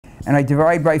and I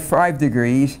divide by 5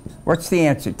 degrees, what's the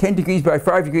answer? 10 degrees by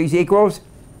 5 degrees equals?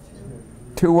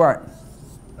 2 what?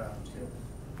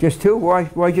 Just 2?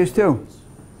 Why just 2?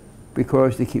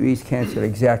 Because the degrees cancel,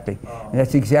 exactly. And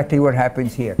that's exactly what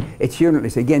happens here. It's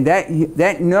unitless. Again,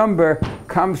 that number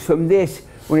comes from this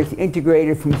when it's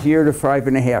integrated from 0 to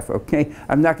 5.5, okay?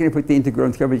 I'm not going to put the integral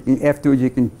in cover. Afterwards you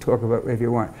can talk about it if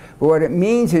you want. But what it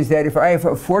means is that if I have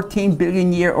a 14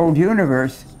 billion year old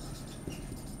universe,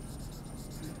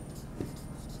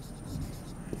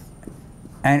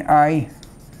 and I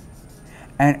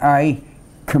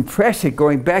compress it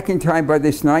going back in time by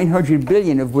this 900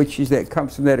 billion, of which that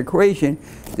comes from that equation,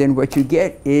 then what you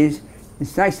get is,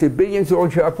 it's nice, the billions all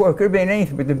drop off. It could have been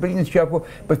anything, but the billions drop off.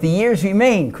 But the years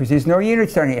remain, because there's no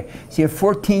units down here. So you have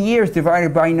 14 years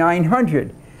divided by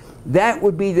 900. That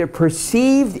would be the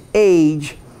perceived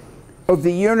age of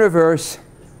the universe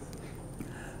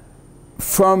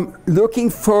from looking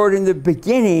forward in the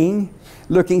beginning,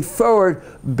 looking forward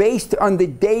based on the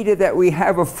data that we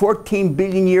have of 14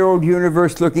 billion year old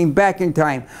universe looking back in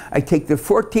time. I take the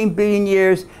 14 billion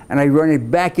years and I run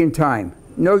it back in time.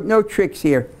 No tricks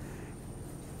here.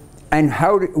 And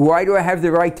why do I have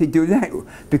the right to do that?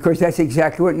 Because that's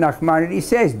exactly what Nachmanides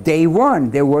says. Day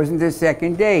 1, there wasn't a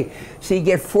second day. So you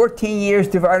get 14 years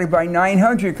divided by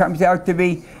 900, comes out to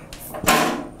be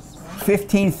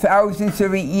 15 thousandths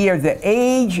of a year. The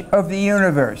age of the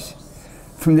universe,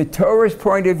 from the Torah's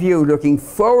point of view, looking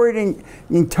forward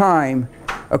in time,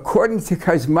 according to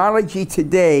cosmology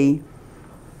today,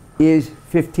 is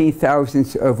 15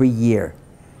 thousandths of a year.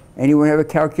 Anyone have a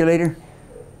calculator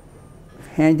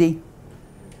handy?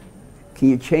 Can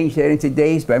you change that into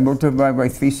days by multiplying by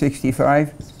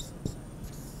 365?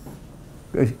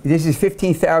 This is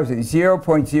 15,000,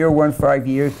 0.015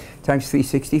 years times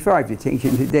 365 to change it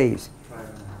into days.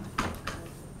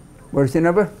 What is the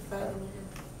number?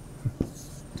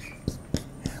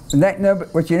 And that number,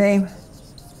 what's your name?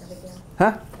 Abigail.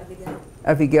 Huh? Abigail.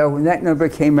 Abigail, when that number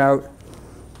came out,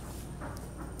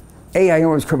 I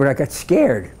know it was coming, I got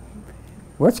scared.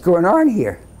 What's going on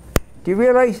here? Do you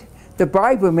realize the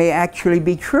Bible may actually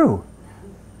be true?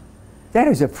 That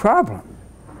is a problem.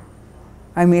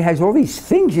 I mean, it has all these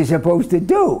things you're supposed to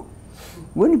do.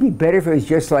 Wouldn't it be better if it was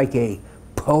just like a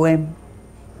poem?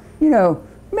 You know,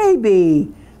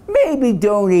 maybe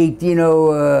don't eat, you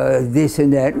know, this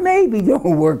and that. Maybe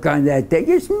don't work on that day.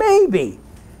 Just maybe.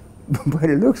 But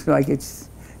it looks like it's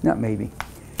not maybe.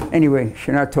 Anyway,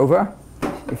 Shana Tova,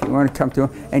 if you want to come to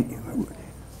him.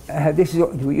 And this is,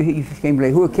 you came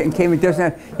late. Who came and doesn't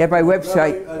have, you have my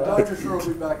website. Dr. Schroeder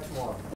will be back tomorrow.